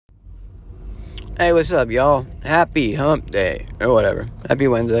Hey, what's up, y'all? Happy hump day, or whatever. Happy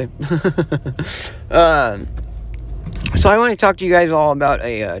Wednesday. So I want to talk to you guys all about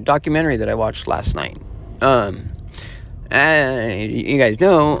a documentary that I watched last night. And you guys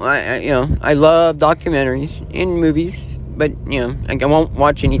know, I love documentaries and movies, but, I won't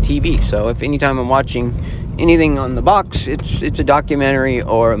watch any TV. So if anytime I'm watching anything on the box, it's a documentary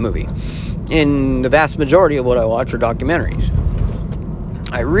or a movie. And the vast majority of what I watch are documentaries.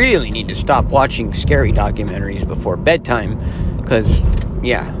 I really need to stop watching scary documentaries before bedtime, because,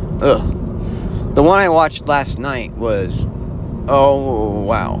 the one I watched last night was, oh,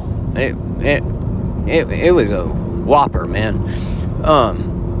 wow, it was a whopper, man.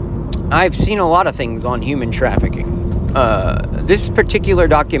 I've seen a lot of things on human trafficking. This particular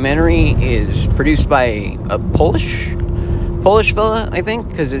documentary is produced by a Polish fella, I think,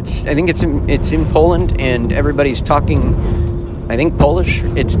 because it's in Poland, and everybody's talking, I think, Polish.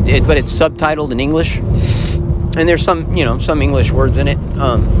 But it's subtitled in English, and there's some English words in it.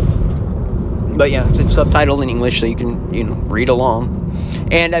 But yeah, it's subtitled in English, so you can read along.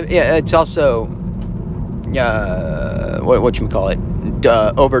 And it's also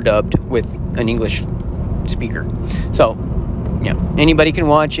overdubbed with an English speaker. So yeah, anybody can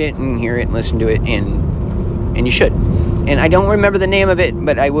watch it and hear it and listen to it, and you should. And I don't remember the name of it,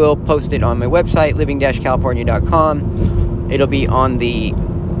 but I will post it on my website, living-california.com. It'll be on the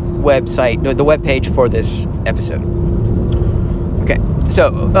website, the webpage for this episode. Okay,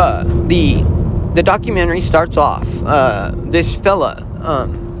 so the documentary starts off. This fella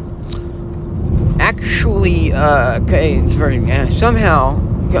actually somehow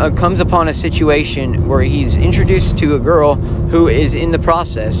comes upon a situation where he's introduced to a girl who is in the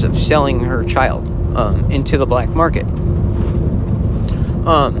process of selling her child into the black market.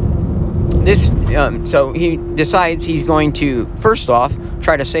 So he decides he's going to, first off,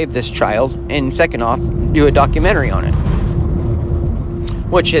 try to save this child, and second off, do a documentary on it.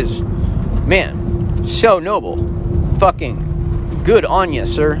 Which is, man, so noble. Fucking good on you,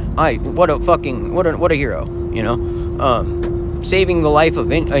 sir. What a hero, saving the life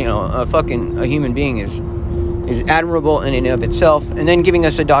of, a human being is admirable in and of itself, and then giving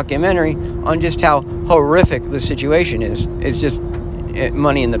us a documentary on just how horrific the situation is just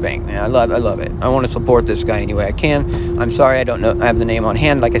money in the bank, man. I love it. I want to support this guy any way I can. I'm sorry I don't know. I have the name on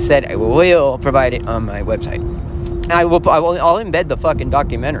hand. Like I said, I will provide it on my website. I'll embed the fucking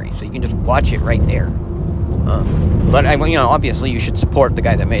documentary so you can just watch it right there. But obviously you should support the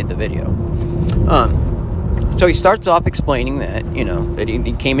guy that made the video. So he starts off explaining that, that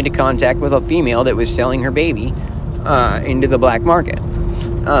he came into contact with a female that was selling her baby into the black market.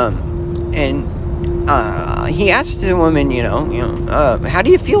 He asks the woman, how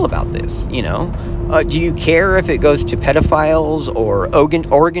do you feel about this? Do you care if it goes to pedophiles or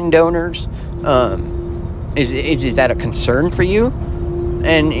organ donors? Is that a concern for you?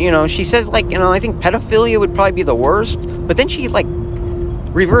 And, she says, I think pedophilia would probably be the worst. But then she,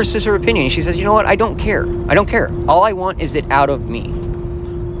 reverses her opinion. She says, you know what? I don't care. All I want is it out of me.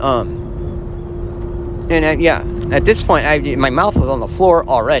 At this point, my mouth was on the floor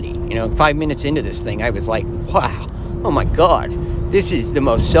already. 5 minutes into this thing, I was like, wow, oh my God, this is the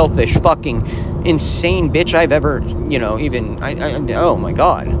most selfish, fucking, insane bitch I've ever, oh my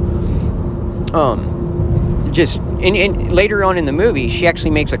God. And later on in the movie, she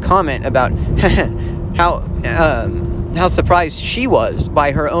actually makes a comment about how surprised she was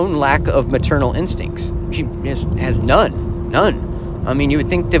by her own lack of maternal instincts. She just has none. I mean, you would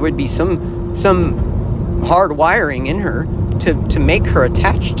think there would be some hard wiring in her to make her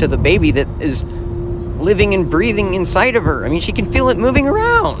attached to the baby that is living and breathing inside of her. I mean, she can feel it moving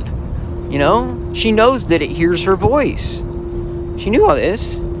around. She knows that it hears her voice. She knew all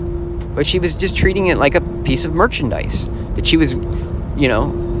this, but she was just treating it like a piece of merchandise that she was,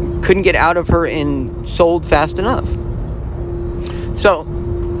 couldn't get out of her and sold fast enough. So,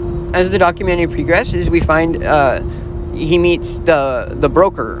 as the documentary progresses, we find he meets the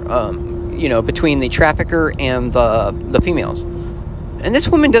broker, between the trafficker and the females. And this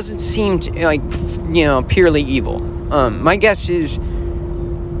woman doesn't seem purely evil. My guess is,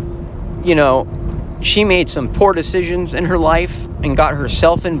 she made some poor decisions in her life and got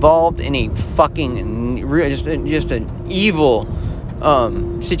herself involved in a fucking, just an evil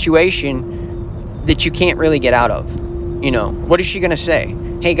situation that you can't really get out of. What is she going to say?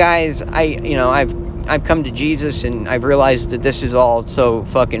 Hey guys, I've come to Jesus and I've realized that this is all so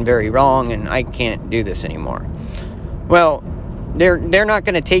fucking very wrong and I can't do this anymore. Well, they're not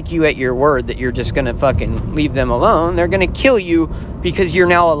going to take you at your word that you're just going to fucking leave them alone. They're going to kill you because you're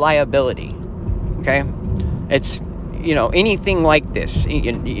now a liability. Okay? It's anything like this.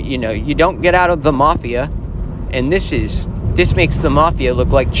 You don't get out of the mafia, and this makes the mafia look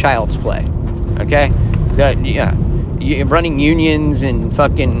like child's play. Okay, running unions and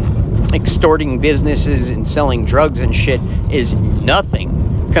fucking extorting businesses and selling drugs and shit is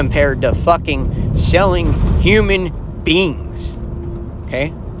nothing compared to fucking selling human beings.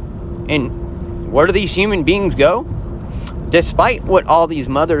 Okay, and where do these human beings go? Despite what all these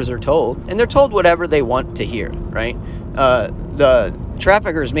mothers are told, and they're told whatever they want to hear, right? The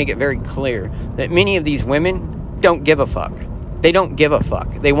traffickers make it very clear that many of these women don't give a fuck. They don't give a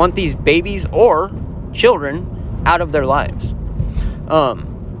fuck. They want these babies or children out of their lives.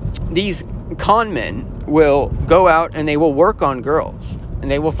 These con men will go out and they will work on girls,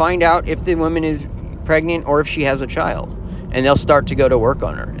 and they will find out if the woman is pregnant or if she has a child, and they'll start to go to work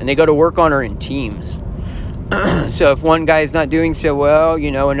on her, and they go to work on her in teams. So if one guy is not doing so well,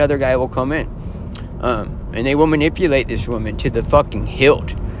 another guy will come in. And they will manipulate this woman to the fucking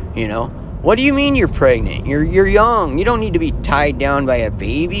hilt, What do you mean you're pregnant? You're young. You don't need to be tied down by a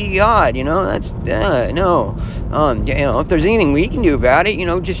baby. God, that's, no. If there's anything we can do about it,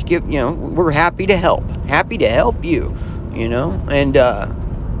 just give, we're happy to help. Happy to help you, And,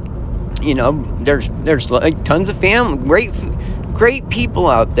 there's like tons of family, great people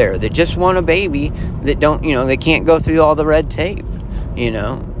out there that just want a baby that don't, they can't go through all the red tape,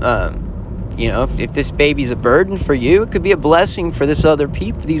 if this baby's a burden for you, it could be a blessing for these other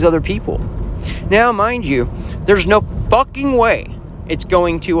people. Now, mind you, there's no fucking way it's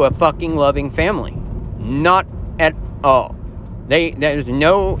going to a fucking loving family. Not at all. There's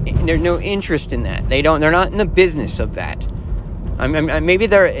no interest in that. They're not in the business of that. Maybe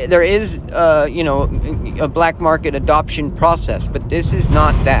there is, a black market adoption process, but this is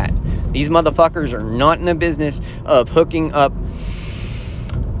not that. These motherfuckers are not in the business of hooking up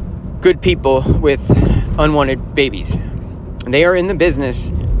good people with unwanted babies. They are in the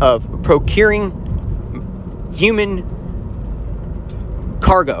business of procuring human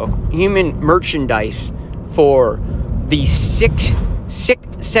cargo, human merchandise for the sick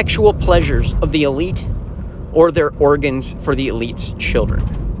sexual pleasures of the elite, or their organs for the elite's children.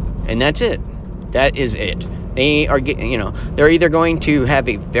 And that's it. That is it. They are, they're either going to have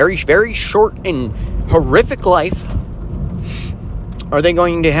a very, very short and horrific life, or they're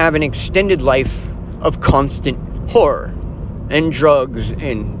going to have an extended life of constant horror and drugs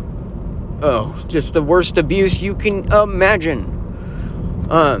and, just the worst abuse you can imagine.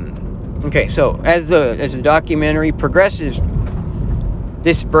 Okay, so as the documentary progresses,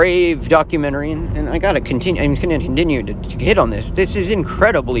 this brave documentary, and I'm going to continue to hit on this. This is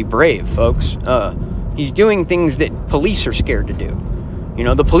incredibly brave, folks. He's doing things that police are scared to do.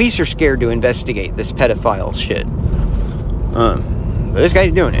 The police are scared to investigate this pedophile shit. But this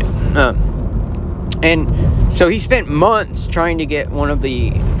guy's doing it. And so he spent months trying to get one of the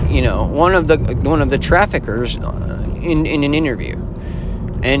traffickers in an interview.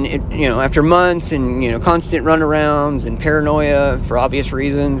 And after months and constant runarounds and paranoia for obvious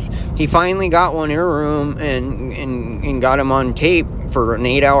reasons, he finally got one in a room and got him on tape for an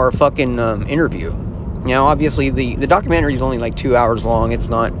 8-hour fucking interview. Now, obviously, the documentary is only like 2 hours long. It's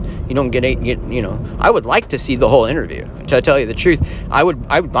not, you don't get I would like to see the whole interview. To tell you the truth, I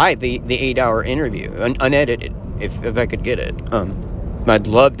would buy the 8-hour interview unedited if I could get it. I'd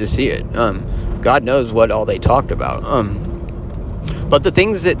love to see it. God knows what all they talked about. But the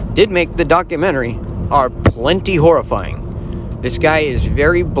things that did make the documentary are plenty horrifying. This guy is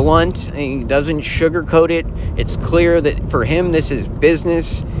very blunt, and he doesn't sugarcoat it. It's clear that for him, this is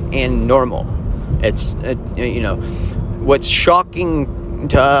business and normal. It's, what's shocking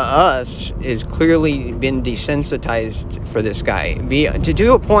to us is clearly been desensitized for this guy.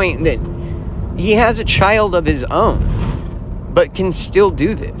 To a point that he has a child of his own, but can still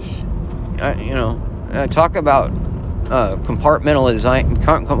do this. Talk about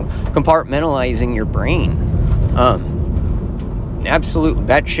compartmentalizing your brain. Absolute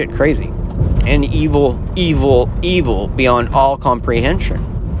batshit crazy. And evil beyond all comprehension.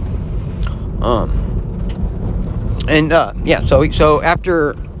 So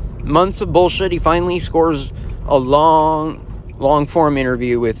after months of bullshit, he finally scores a long form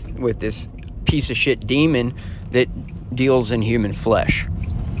interview with this piece of shit demon that deals in human flesh.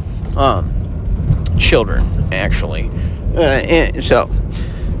 Children, actually. And so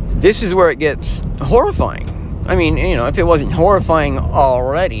this is where it gets horrifying. I mean, if it wasn't horrifying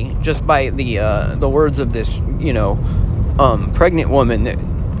already, just by the words of this, pregnant woman that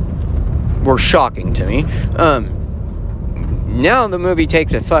were shocking to me. Now the movie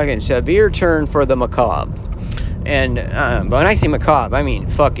takes a fucking severe turn for the macabre. And when I say macabre, I mean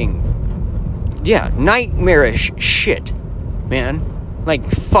fucking yeah, nightmarish shit, man. Like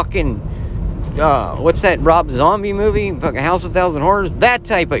fucking, what's that Rob Zombie movie? Fucking House of Thousand Horrors? That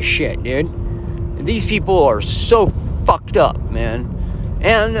type of shit, dude. These people are so fucked up, man.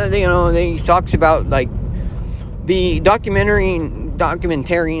 And, he talks about, like, the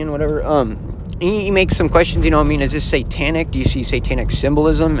documentarian, whatever, he makes some questions, is this satanic? Do you see satanic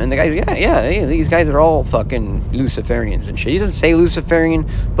symbolism? And the guy's, yeah, these guys are all fucking Luciferians and shit. He doesn't say Luciferian,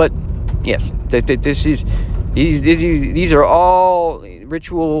 but yes, these are all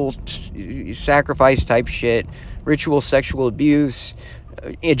ritual sacrifice type shit, ritual sexual abuse,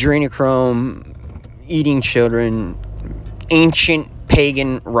 adrenochrome, eating children, ancient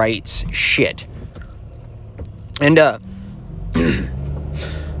pagan rites shit. And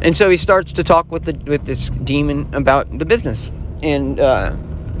and so he starts to talk with this demon about the business, and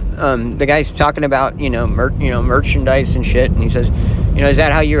the guy's talking about merchandise and shit, and he says, is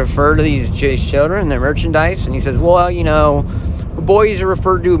that how you refer to these children, their merchandise? And he says, well, boys are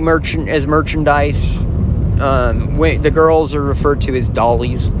referred to as merchandise. The girls are referred to as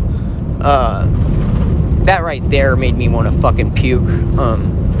dollies. That right there made me want to fucking puke.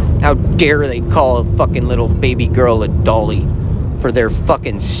 How dare they call a fucking little baby girl a dolly for their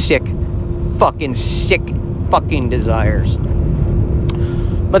fucking sick desires.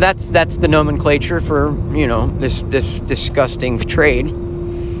 But that's the nomenclature for, this disgusting trade.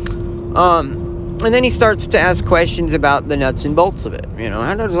 And then he starts to ask questions about the nuts and bolts of it.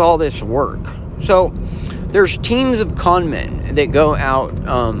 How does all this work? So there's teams of con men that go out,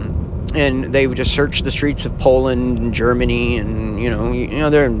 and they would just search the streets of Poland and Germany and,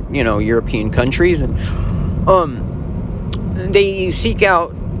 they're, European countries. And, they seek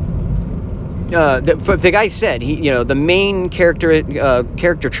out, the guy said, the main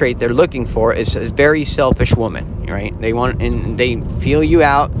character trait they're looking for is a very selfish woman, right? They feel you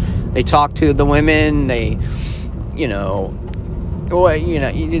out. They talk to the women. They, they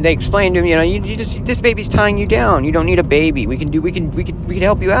explain to him, this baby's tying you down. You don't need a baby. We could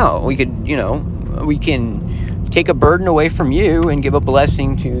help you out. We can take a burden away from you and give a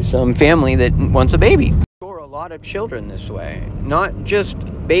blessing to some family that wants a baby. Or a lot of children this way, not just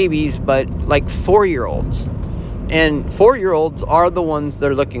babies, but like 4-year-olds. And 4-year-olds are the ones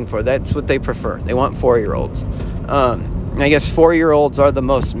they're looking for. That's what they prefer. They want 4-year-olds. I guess 4-year-olds are the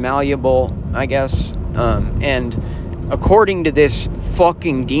most malleable, I guess. And according to this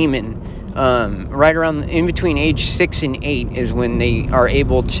fucking demon, right around in between age 6 and 8 is when they are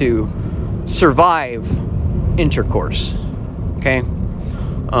able to survive intercourse. Okay?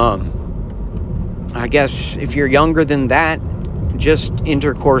 I guess if you're younger than that, just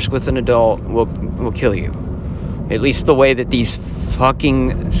intercourse with an adult will kill you. At least the way that these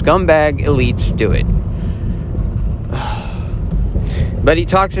fucking scumbag elites do it. But he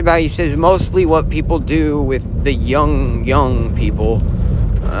says mostly what people do with the young people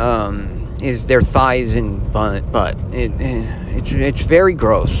is their thighs and butt. It's very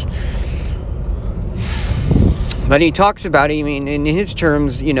gross. But he talks about, in his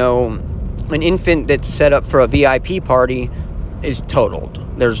terms, an infant that's set up for a VIP party is totaled.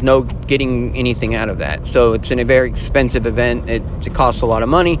 There's no getting anything out of that. So it's a very expensive event. It costs a lot of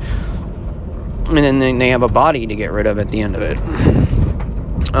money. And then they have a body to get rid of at the end of it.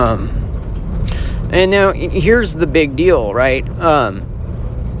 And now here's the big deal, right?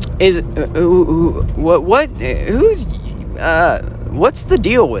 What's the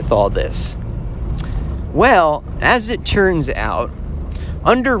deal with all this? Well, as it turns out,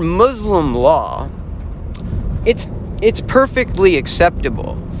 under Muslim law, it's perfectly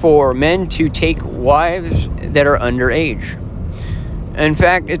acceptable for men to take wives that are underage. In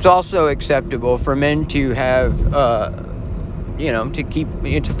fact, it's also acceptable for men to have,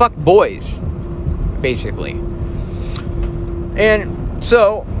 to fuck boys, basically. And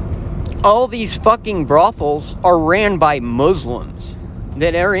so, all these fucking brothels are ran by Muslims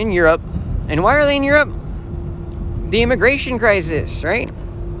that are in Europe. And why are they in Europe? The immigration crisis, right?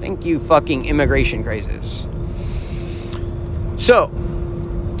 Thank you, fucking immigration crisis. So,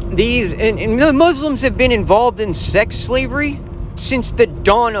 and the Muslims have been involved in sex slavery since the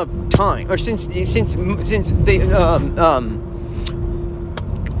dawn of time, or since the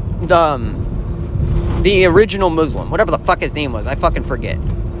original Muslim, whatever the fuck his name was, I fucking forget.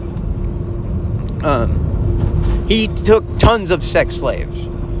 He took tons of sex slaves.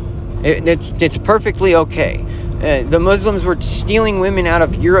 It's perfectly okay. The Muslims were stealing women out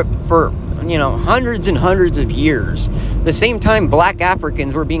of Europe for hundreds and hundreds of years. The same time black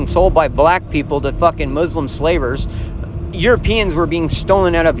Africans were being sold by black people to fucking Muslim slavers, Europeans were being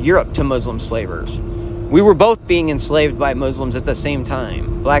stolen out of Europe to Muslim slavers. We were both being enslaved by Muslims at the same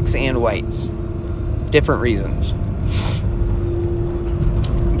time, blacks and whites. different reasons.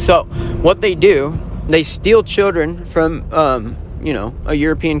 So what they do, they steal children from a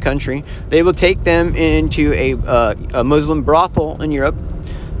European country. They will take them into a Muslim brothel in Europe.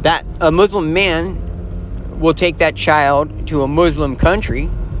 That a Muslim man will take that child to a Muslim country.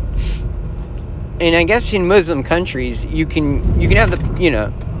 And I guess in Muslim countries, you can have the,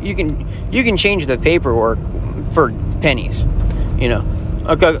 you can change the paperwork for pennies.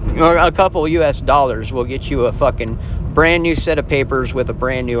 A couple US dollars will get you a fucking brand new set of papers with a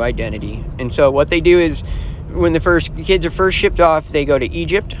brand new identity. And so what they do is, when the kids are first shipped off, they go to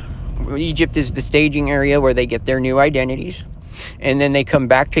Egypt. Egypt is the staging area where they get their new identities. And then they come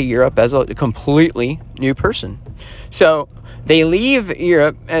back to Europe as a completely new person. So they leave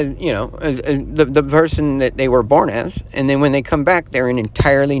Europe as, as the person that they were born as. And then when they come back, they're an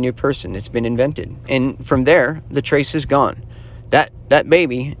entirely new person that's been invented. And from there, the trace is gone. That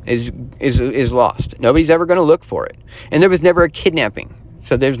baby is lost. Nobody's ever going to look for it. And there was never a kidnapping.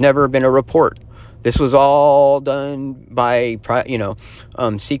 So there's never been a report. This was all done by,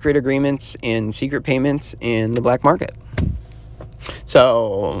 secret agreements and secret payments in the black market.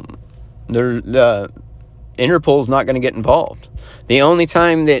 So Interpol's not going to get involved. The only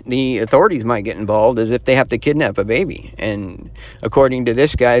time that the authorities might get involved is if they have to kidnap a baby. And according to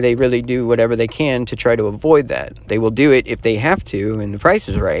this guy, they really do whatever they can to try to avoid that. They will do it if they have to and the price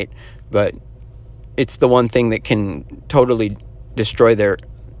is right. But it's the one thing that can totally destroy their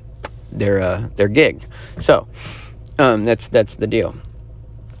gig. So that's the deal.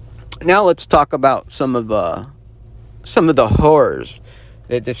 Now let's talk about some of the horrors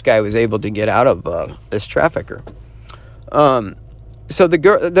that this guy was able to get out of this trafficker. So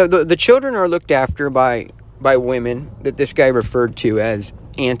the children are looked after by women that this guy referred to as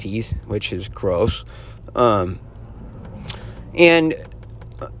aunties, which is gross. And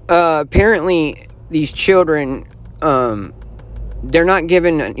apparently these children, they're not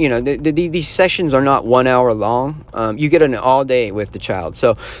given, these sessions are not 1 hour long. You get an all day with the child.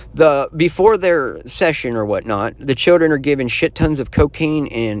 So before their session or whatnot, the children are given shit tons of cocaine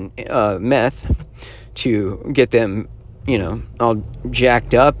and meth to get them, all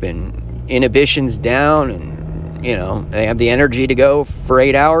jacked up and inhibitions down, and, they have the energy to go for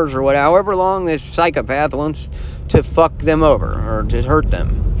 8 hours or however long this psychopath wants to fuck them over or to hurt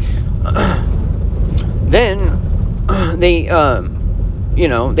them. Then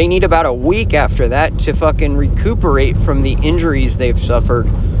they need about a week after that to fucking recuperate from the injuries they've suffered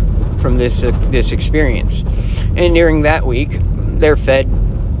from this experience. And during that week, they're fed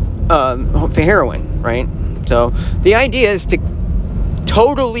heroin, right? So the idea is to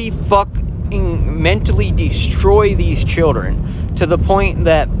totally fucking mentally destroy these children to the point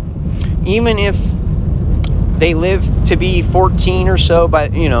that even if they live to be 14 or so,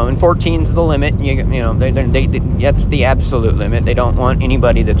 but and 14 is the limit. That's the absolute limit. They don't want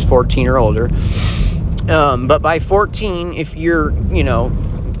anybody that's 14 or older. But by 14, if you're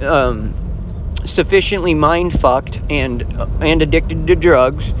sufficiently mind fucked and addicted to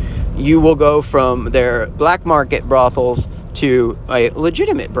drugs, you will go from their black market brothels to a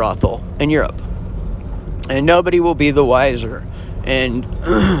legitimate brothel in Europe, and nobody will be the wiser. And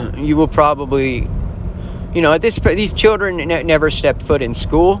you will probably. These children never stepped foot in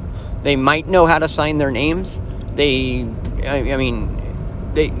school. They might know how to sign their names. Their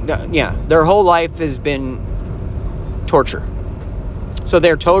whole life has been torture. So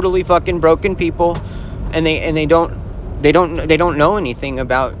they're totally fucking broken people, and they don't know anything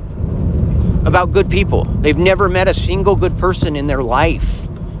about good people. They've never met a single good person in their life.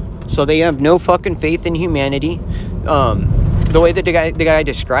 So they have no fucking faith in humanity. The way that the guy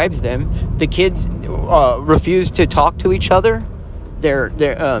describes them, the kids refuse to talk to each other. They're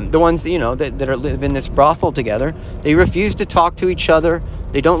the ones that are live in this brothel together. They refuse to talk to each other.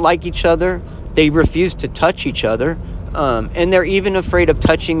 They don't like each other. They refuse to touch each other, and they're even afraid of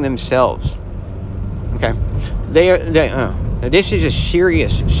touching themselves. Okay, this is a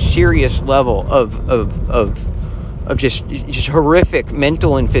serious level of just horrific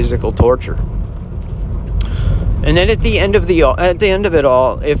mental and physical torture. And then at the end of it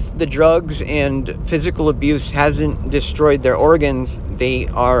all, if the drugs and physical abuse hasn't destroyed their organs, they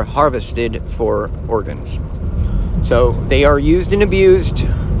are harvested for organs. So they are used and abused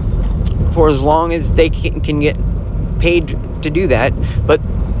for as long as they can get paid to do that. But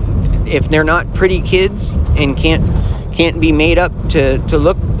if they're not pretty kids and can't be made up to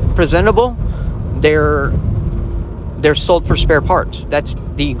look presentable, they're sold for spare parts. That's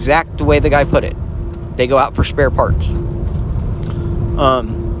the exact way the guy put it. They go out for spare parts.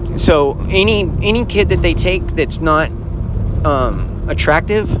 So any kid that they take that's not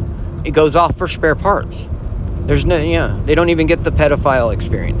attractive, it goes off for spare parts. There's no, they don't even get the pedophile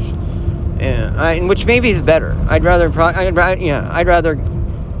experience. Yeah, which maybe is better. I'd rather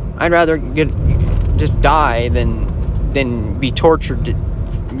just die than be tortured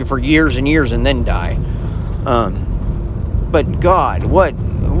for years and years and then die. But God, what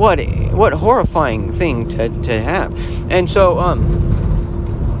horrifying thing to have. And so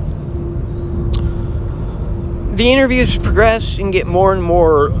the interviews progress and get more and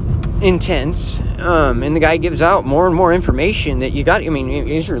more intense, and the guy gives out more and more information that you got. I mean,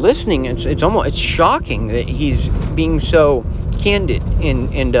 as you're listening, it's shocking that he's being so candid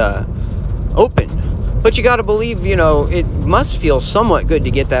and open. But you got to believe, it must feel somewhat good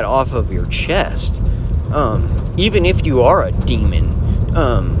to get that off of your chest, even if you are a demon.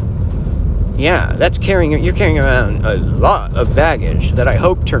 You're carrying around a lot of baggage that I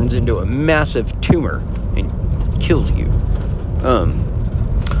hope turns into a massive tumor and kills you.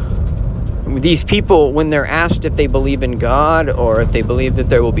 These people, when they're asked if they believe in God or if they believe that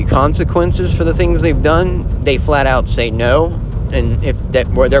there will be consequences for the things they've done, they flat out say no. And if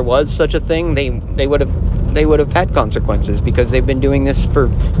where there was such a thing, they would have had consequences because they've been doing this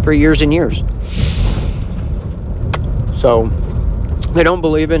for years and years. So they don't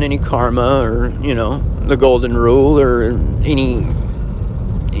believe in any karma or the golden rule or any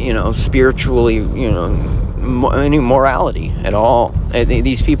spiritually any morality at all.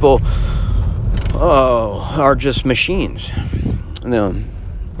 These people are just machines.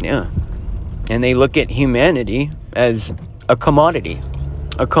 Yeah. And they look at humanity as a commodity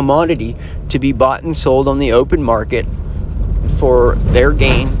to be bought and sold on the open market for their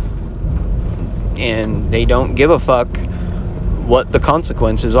gain, and they don't give a fuck what the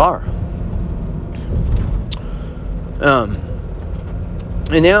consequences are. And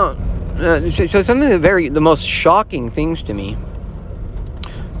now, so some of the most shocking things to me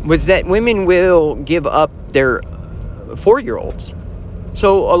was that women will give up their 4-year-olds.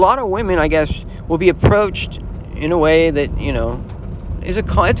 So a lot of women, I guess, will be approached in a way that, it's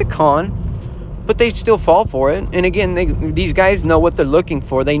a con, but they still fall for it. And again, these guys know what they're looking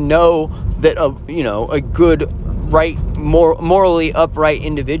for. They know that a good, right, morally upright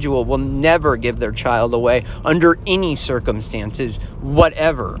individual will never give their child away under any circumstances,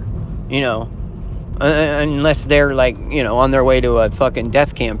 whatever, unless they're on their way to a fucking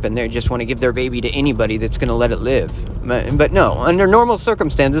death camp and they just want to give their baby to anybody that's going to let it live. But no, under normal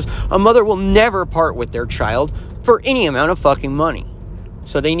circumstances, a mother will never part with their child for any amount of fucking money.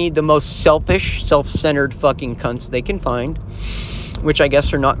 So they need the most selfish, self-centered fucking cunts they can find, which I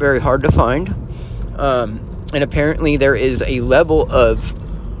guess are not very hard to find. And apparently there is a level of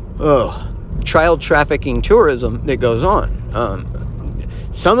child trafficking tourism that goes on.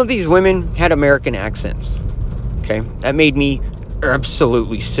 Some of these women had American accents. Okay? That made me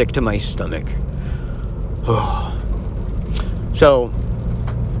absolutely sick to my stomach. So,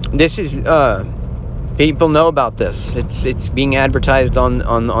 this is, people know about this. It's being advertised on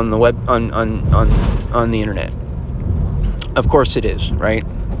the web, on the internet. Of course it is, right?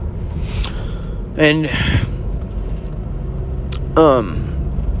 And,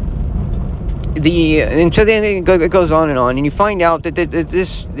 and so then it goes on, and you find out that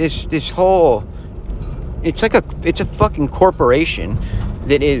this whole, it's a fucking corporation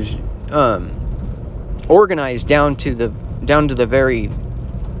that is organized down to the very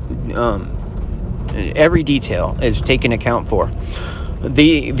every detail is taken account for.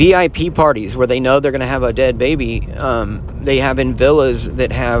 The VIP parties where they know they're going to have a dead baby, they have in villas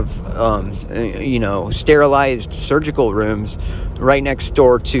that have sterilized surgical rooms right next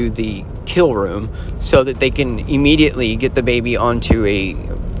door to the kill room, so that they can immediately get the baby onto a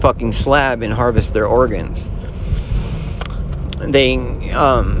fucking slab and harvest their organs.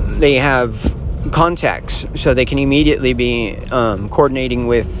 They have contacts, so they can immediately be coordinating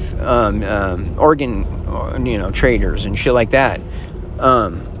with organ traders and shit like that.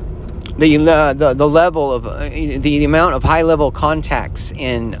 The level of the amount of high level contacts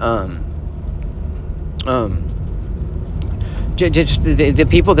and just the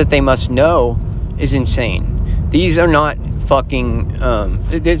people that they must know is insane. These are not fucking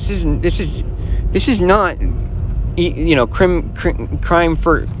this is not crime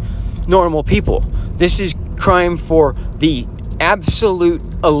for normal people. This is crime for the absolute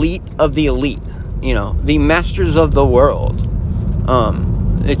elite of the elite, the masters of the world.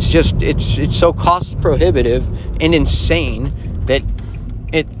 It's so cost prohibitive and insane that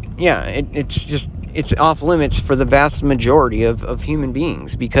it's off limits for the vast majority of human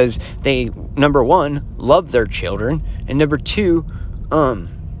beings, because they, number one, love their children, and number two,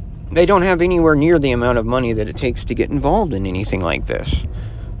 they don't have anywhere near the amount of money that it takes to get involved in anything like this.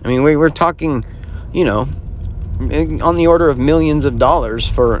 I mean, we're talking, you know, on the order of millions of dollars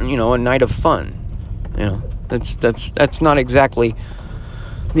for, you know, a night of fun. You know, that's not exactly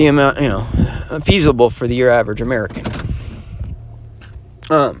the amount, you know, feasible for your average American.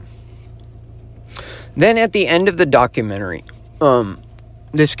 Then at the end of the documentary,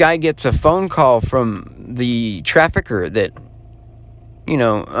 this guy gets a phone call from the trafficker that, you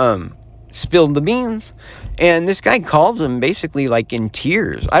know, spilled the beans. And this guy calls him basically like in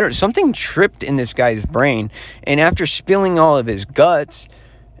tears. Something tripped in this guy's brain. And after spilling all of his guts,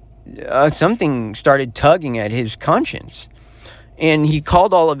 something started tugging at his conscience. And he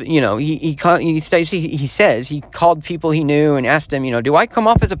called all of, you know, he says he called people he knew and asked them, you know, do I come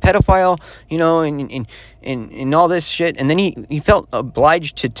off as a pedophile, you know, and all this shit. And then he felt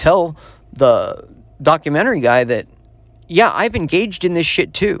obliged to tell the documentary guy that, yeah, I've engaged in this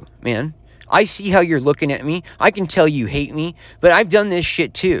shit too, man. I see how you're looking at me. I can tell you hate me, but I've done this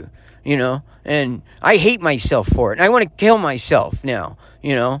shit too, you know, and I hate myself for it. And I want to kill myself now,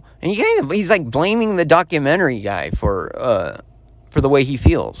 you know. And he's like blaming the documentary guy for the way he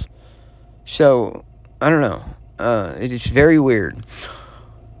feels. So, I don't know. It is very weird.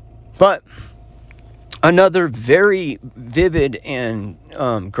 But another very vivid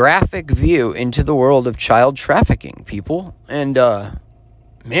and graphic view into the world of child trafficking, people. And,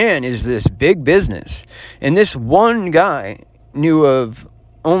 man, is this big business. And this one guy knew of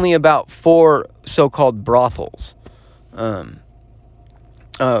only about 4 so-called brothels.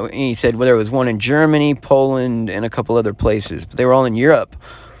 He said, well, there was one in Germany, Poland, and a couple other places, but they were all in Europe.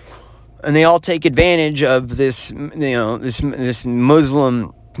 And they all take advantage of this, you know, this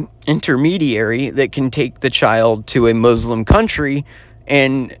Muslim intermediary that can take the child to a Muslim country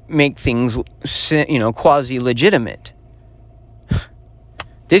and make things, you know, quasi-legitimate.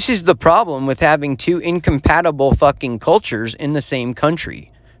 This is the problem with having 2 incompatible fucking cultures in the same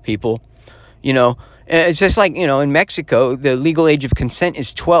country, people. You know, it's just like, you know, in Mexico, the legal age of consent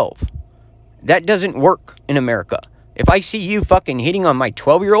is 12. That doesn't work in America. If I see you fucking hitting on my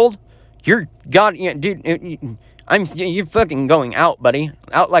 12-year-old, you're you're fucking going out, buddy.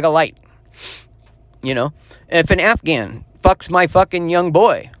 Out like a light. You know? If an Afghan fucks my fucking young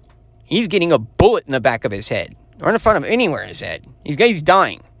boy, he's getting a bullet in the back of his head. Or in the front of anywhere in his head. He's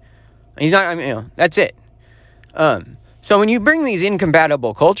dying. He's not, I mean, you know, that's it. So when you bring these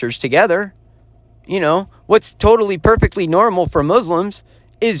incompatible cultures together, you know, what's totally perfectly normal for Muslims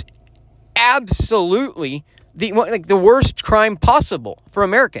is absolutely the worst crime possible for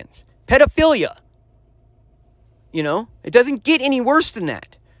Americans. Pedophilia. You know, it doesn't get any worse than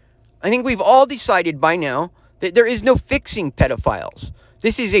that. I think we've all decided by now that there is no fixing pedophiles.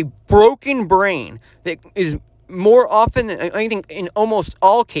 This is a broken brain that is more often, I think in almost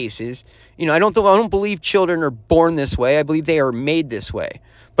all cases, you know, I don't believe children are born this way. I believe they are made this way.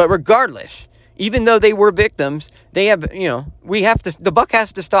 But regardless, even though they were victims, they have, you know, the buck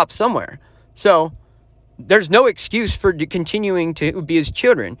has to stop somewhere. So there's no excuse for continuing to abuse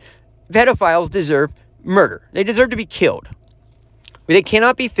children. Pedophiles deserve murder. They deserve to be killed. They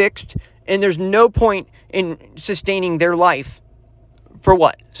cannot be fixed, and there's no point in sustaining their life for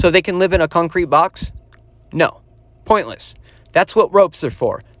what? So they can live in a concrete box? No. Pointless. That's what ropes are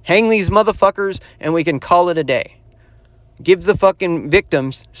for. Hang these motherfuckers and we can call it a day. Give the fucking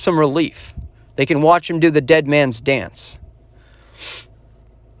victims some relief. They can watch them do the dead man's dance.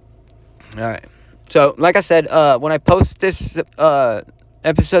 Alright. So, like I said, when I post this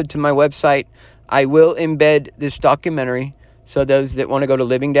episode to my website, I will embed this documentary so those that want to go to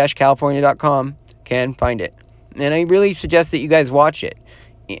living-california.com can find it. And I really suggest that you guys watch it.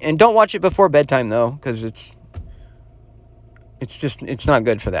 And don't watch it before bedtime, though, because it's not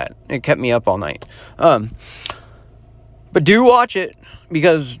good for that. It kept me up all night. But do watch it,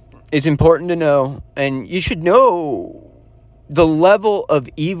 because it's important to know, and you should know the level of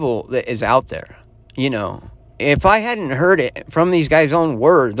evil that is out there. You know, if I hadn't heard it from these guys' own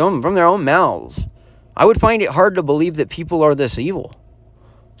words, from their own mouths, I would find it hard to believe that people are this evil.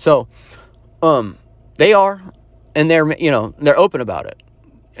 So, they are, and they're open about it.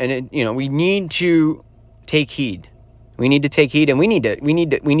 And we need to take heed. We need to take heed, and we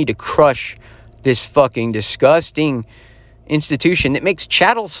need to crush this fucking disgusting institution that makes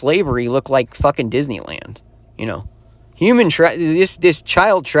chattel slavery look like fucking Disneyland. You know, this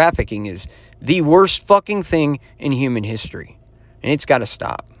child trafficking is the worst fucking thing in human history, and it's got to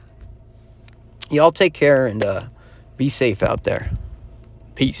stop. Y'all take care and be safe out there.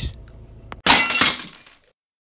 Peace.